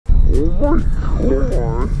Oh my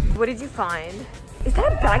God. What did you find? Is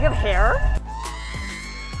that a bag of hair?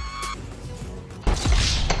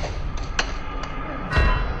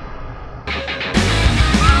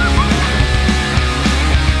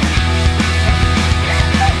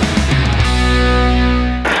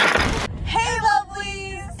 Hey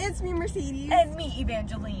lovelies! It's me, Mercedes. And me,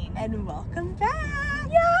 Evangeline. And welcome back!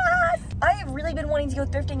 Yes! I have really been wanting to go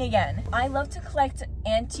thrifting again. I love to collect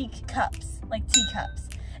antique cups, like teacups.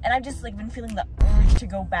 And I've just like been feeling the urge to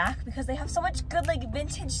go back because they have so much good like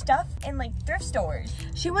vintage stuff in like thrift stores.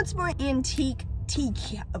 She wants more antique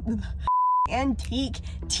teacups,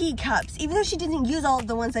 even though she didn't use all of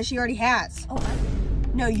the ones that she already has. Oh,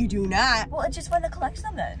 no, you do not. well, it's just fun to collect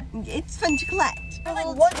them then. It's fun to collect. They're like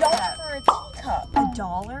 $1 for a teacup.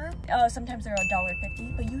 $1? Sometimes they're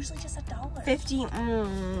 $1.50, but usually just $1. 50.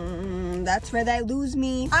 That's where they lose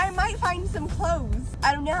me. I might find some clothes.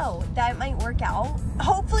 I don't know. That might work out.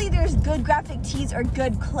 Hopefully there's good graphic tees or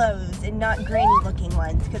good clothes and not granny looking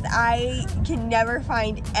ones, because I can never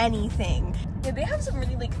find anything. Yeah, they have some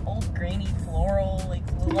really like old granny floral like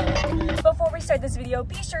little. Before we start this video,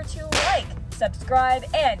 be sure to like, subscribe,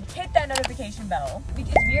 and hit that notification bell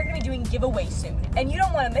because we are going to be doing giveaways soon, and you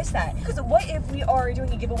don't want to miss that. Because what if we are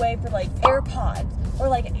doing a giveaway for like AirPods or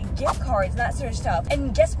like gift cards and that sort of stuff?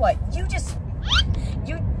 And guess what? Yeah,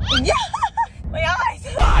 my eyes.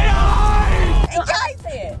 And guys,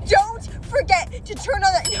 say it. don't forget to turn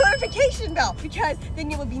on that notification bell because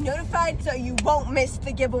then you will be notified so you won't miss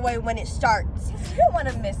the giveaway when it starts. You don't want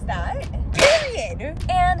to miss that. Period.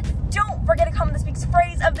 And don't forget to comment this week's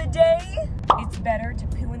phrase of the day. It's better to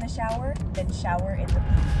poo in the shower than shower in the poo.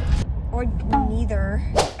 Or neither.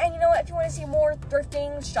 And you know what? If you want to see more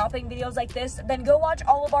thrifting, shopping videos like this, then go watch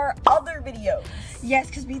all of our other videos. Yes,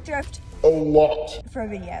 because we thrift A lot. for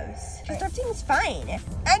videos. Thrifting is fine.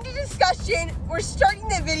 End of discussion. We're starting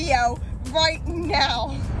the video right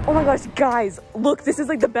now. Oh my gosh, guys, look, this is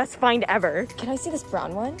like the best find ever. Can I see this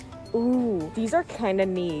brown one? Ooh, these are kind of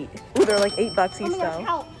neat. Ooh, they're like $8 each though.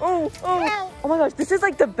 Oh my gosh, this is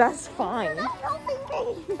like the best find.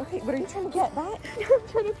 Okay, what are you trying to get? That? I'm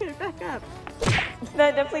trying to put it back up.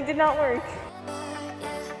 That definitely did not work.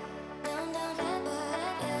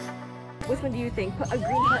 Which one do you think? Put a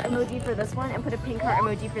green heart emoji for this one and put a pink heart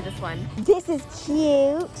emoji for this one. This is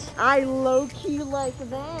cute. I low-key like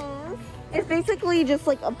this. It's basically just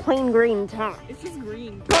like a plain green top. It's just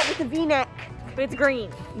green. But with a V-neck. But it's green.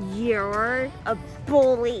 You're a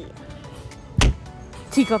bully.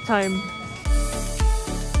 Teacup time.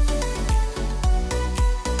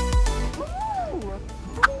 Ooh,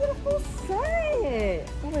 beautiful set.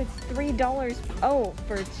 Oh, it's $3. Oh,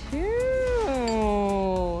 for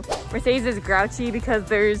two. Mercedes is grouchy because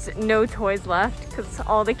there's no toys left because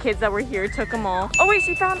all the kids that were here took them all. Oh wait,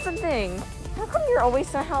 she found something. How come you're always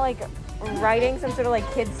somehow like riding some sort of like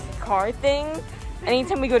kids car thing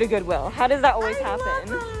anytime we go to Goodwill? How does that always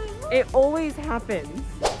happen? It always happens.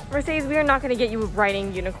 Mercedes, we are not going to get you a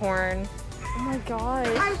riding unicorn. Oh my gosh.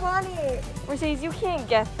 I want it. Mercedes, you can't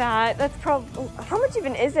get that. That's probably... How much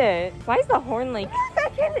even is it? Why is the horn like...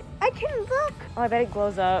 I can look. Oh, I bet it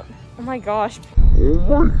glows up. Oh my gosh. Oh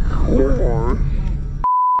my God.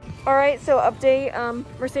 All right, so update.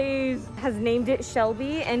 Mercedes has named it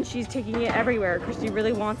Shelby and she's taking it everywhere because she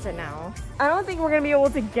really wants it now. I don't think we're gonna be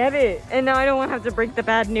able to get it. And now I don't want to have to break the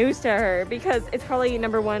bad news to her because it's probably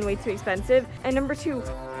number one, way too expensive. And number two,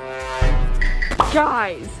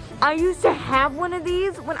 guys, I used to have one of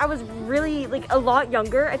these when I was really like a lot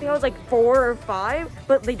younger. I think I was like 4 or 5,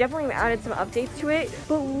 but they definitely added some updates to it.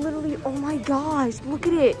 But literally, oh my gosh, look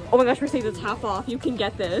at it. Oh my gosh, Mercedes, it's half off. You can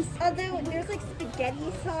get this. Although there's like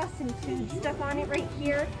spaghetti sauce and food stuff on it right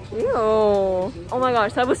here. Ew. Oh my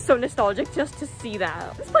gosh, that was so nostalgic just to see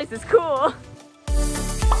that. This place is cool.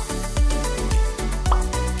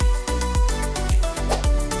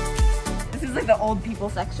 This is like the old people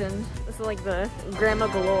section. This is like the grandma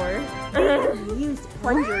galore. Used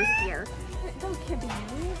plungers here. Those can't be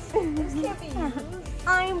used. Those can't be used.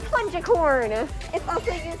 I'm Plungicorn. It's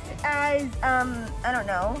also used as, I don't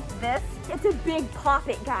know, this. It's a big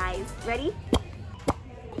poppet, guys. Ready?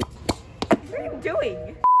 What are you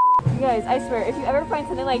doing? You guys, I swear, if you ever find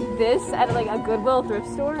something like this at like a Goodwill thrift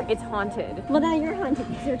store, it's haunted. Well, now you're haunted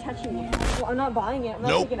because you're touching it. Well, I'm not buying it. I'm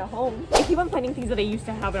not taking it home. I keep on finding things that I used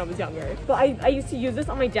to have when I was younger. But I used to use this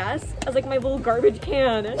on my desk as like my little garbage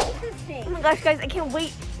can. Interesting. Oh my gosh, guys, I can't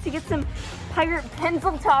wait to get some pirate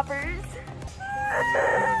pencil toppers.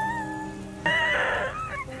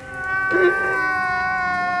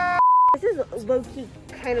 This is low-key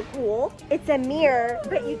kind of cool. It's a mirror,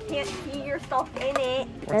 but you can't see yourself in it.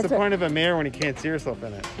 What's the point of a mirror when you can't see yourself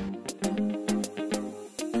in it?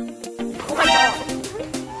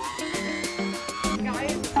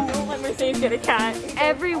 Get a cat.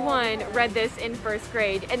 Everyone read this in 1st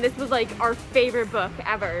grade, and this was like our favorite book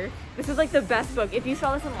ever. This was like the best book. If you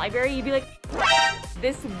saw this in the library, you'd be like,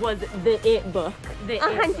 this was the it book.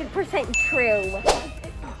 100% true.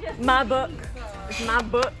 My book. It's my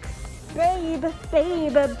book. Babe.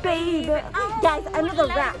 Guys, another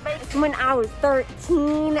rap. When I was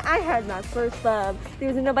 13, I had my first love.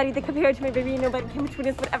 There was nobody that compared to my baby, nobody came between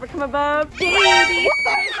us would ever come above. Baby!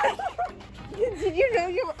 Did you know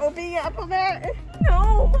you were opening up on that?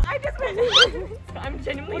 No, I just I'm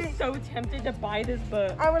genuinely so tempted to buy this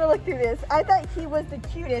book. I want to look through this. I thought he was the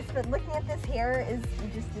cutest, but looking at this hair is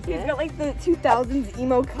just He's got like the 2000s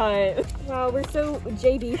emo cut. Wow, we're so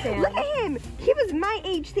JB fans. Look at him. He was my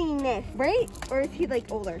age seeing this, right? Or is he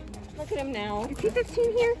like older? Look at him now. Is he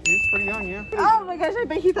 15 here? He's pretty young, yeah. Oh my gosh, I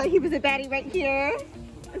bet he thought he was a baddie right here.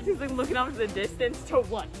 He's like looking off to the distance. To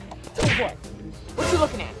what? To what? What you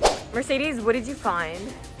looking at? Mercedes, what did you find?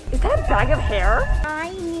 Is that a bag of hair?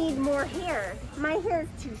 I need more hair. My hair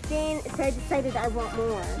is too thin, so I decided I want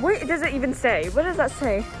more. Where does it even say? What does that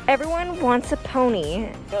say? Everyone wants a pony.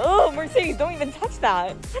 Oh, Mercedes, don't even touch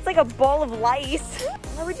that. That's like a ball of lice.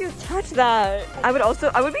 Why would you touch that?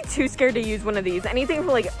 I would be too scared to use one of these. Anything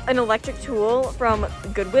for like an electric tool from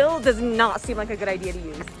Goodwill does not seem like a good idea to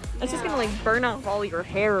use. It's just gonna like burn off all your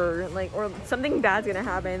hair, like, or something bad's gonna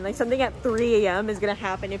happen. Like something at 3 a.m. is gonna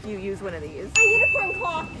happen if you use one of these. A unicorn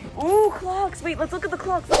clock. Ooh, clocks. Wait, let's look at the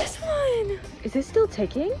clocks. This one. Is this still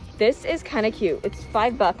ticking? This is kind of cute. It's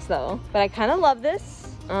 $5 though, but I kind of love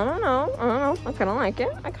this. I don't know. I kind of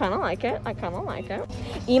like it.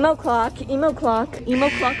 Emo clock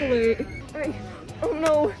alert. Right. Oh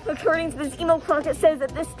no, according to this emo clock, it says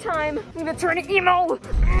at this time, I'm gonna turn it emo.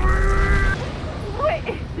 What?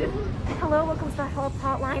 Hello, welcome to the health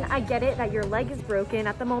hotline. I get it that your leg is broken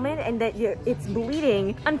at the moment and that it's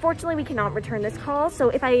bleeding. Unfortunately, we cannot return this call, so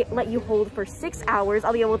if I let you hold for 6 hours,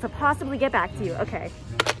 I'll be able to possibly get back to you. Okay.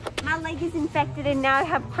 My leg is infected and now I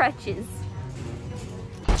have crutches.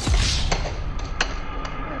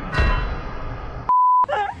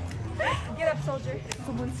 Get up, soldier.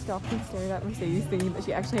 Someone stopped and stared at Mercedes thinking that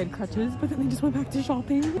she actually had crutches, but then they just went back to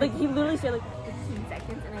shopping. Like, he literally said like 15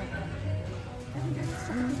 seconds and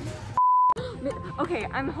okay,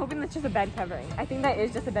 I'm hoping that's just a bed covering. I think that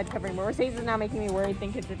is just a bed covering, but Mercedes is now making me worried,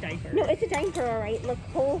 think it's a diaper. No, it's a diaper, all right. Look,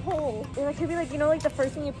 hole. Or it could be like, you know, like the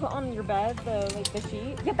first thing you put on your bed, the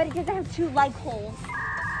sheet? Yeah, but it doesn't have 2 leg holes.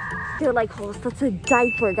 They're like holes. That's a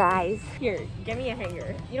diaper, guys. Here, give me a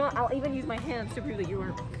hanger. You know what? I'll even use my hands to prove that you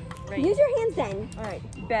were right. Use your hands then. All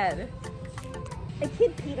right, bed. A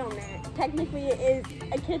kid peed on that. Technically, it is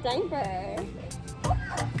a kid diaper.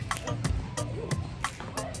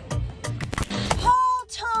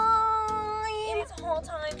 Haul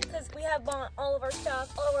time because we have bought all of our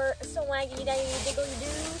stuff, all of our swaggy daggy diggly doo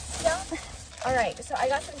stuff. All right, so I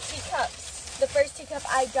got some teacups. The first teacup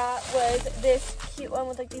I got was this cute one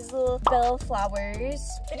with like these little bell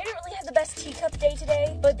flowers. They didn't really have the best teacup day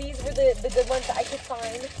today, but these were the good ones that I could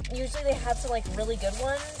find. Usually they have some like really good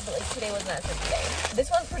ones, but like today wasn't that good day.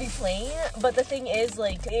 This one's pretty plain, but the thing is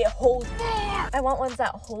like it holds more. I want ones that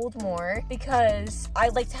hold more because I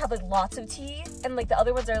like to have like lots of tea, and like the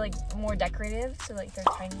other ones are like more decorative, so like they're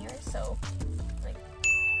tinier, so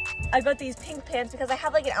I got these pink pants because I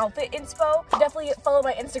have like an outfit inspo. Definitely follow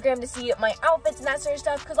my Instagram to see my outfits and that sort of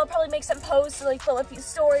stuff because I'll probably make some posts to like film a few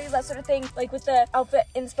stories, that sort of thing, like with the outfit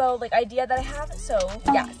inspo like idea that I have. So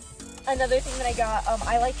yes. Another thing that I got,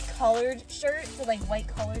 I like collared shirts, so like white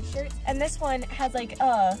collared shirts. And this one has like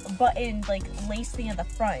a buttoned like lace thing at the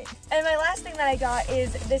front. And my last thing that I got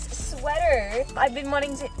is this sweater. I've been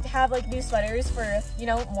wanting to have like new sweaters for, you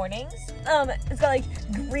know, mornings. It's got like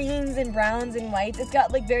greens and browns and whites. It's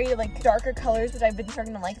got like very like darker colors, which I've been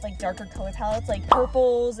starting to like darker color palettes, like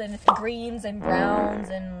purples and greens and browns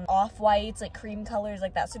and off-whites, like cream colors,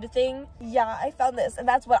 like that sort of thing. Yeah, I found this and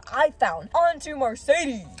that's what I found. On to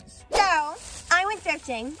Mercedes. So, I went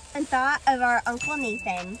thrifting and thought of our Uncle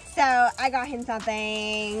Nathan. So, I got him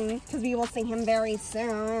something because we will see him very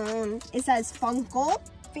soon. It says Funkle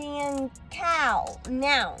Fan Cow.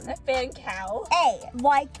 Noun. A fan cow? A,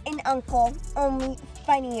 like an uncle, only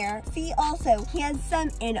funnier. C, also, handsome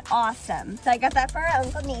and awesome. So, I got that for our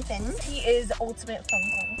Uncle Nathan. He is ultimate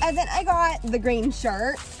Funkle. And then I got the green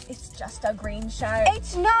shirt. It's just a green shirt.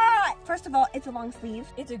 It's not! First of all, it's a long sleeve.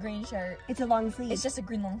 It's a green shirt. It's a long sleeve. It's just a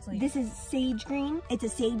green long sleeve. This is sage green. It's a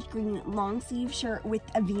sage green long sleeve shirt with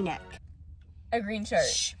a V-neck. A green shirt.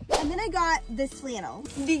 Shh. And then I got this flannel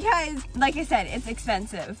because, like I said, it's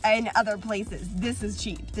expensive in other places. This is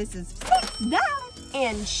cheap. This is that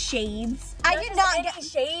and shades. I did not get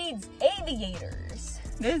shades. Aviators.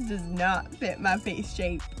 This does not fit my face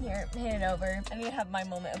shape. Here, hand it over. I need to have my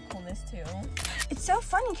moment of coolness too. It's so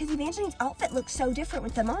funny because Evangeline's outfit looks so different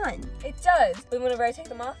with them on. It does. But whenever I take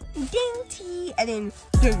them off, Dainty. And then,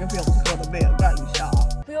 do you feel to go to bed, got you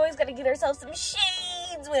shop. we always gotta get ourselves some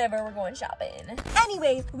shades whenever we're going shopping.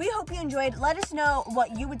 Anyways, we hope you enjoyed. Let us know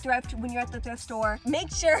what you would thrift when you're at the thrift store.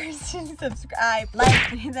 Make sure to subscribe,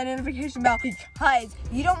 like, and hit that notification bell because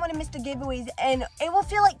you don't want to miss the giveaways and it will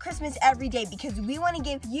feel like Christmas every day because we want to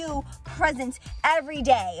give you presents every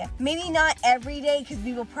day. Maybe not every day because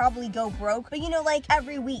we will probably go broke, but you know, like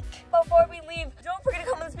every week. Before we leave, don't forget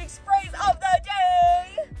to comment this week's phrase of the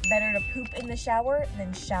day. Better to poop in the shower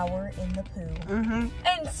than shower in the poo.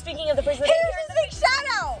 And speaking of the phrase of the day, Here's a big shout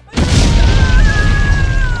out.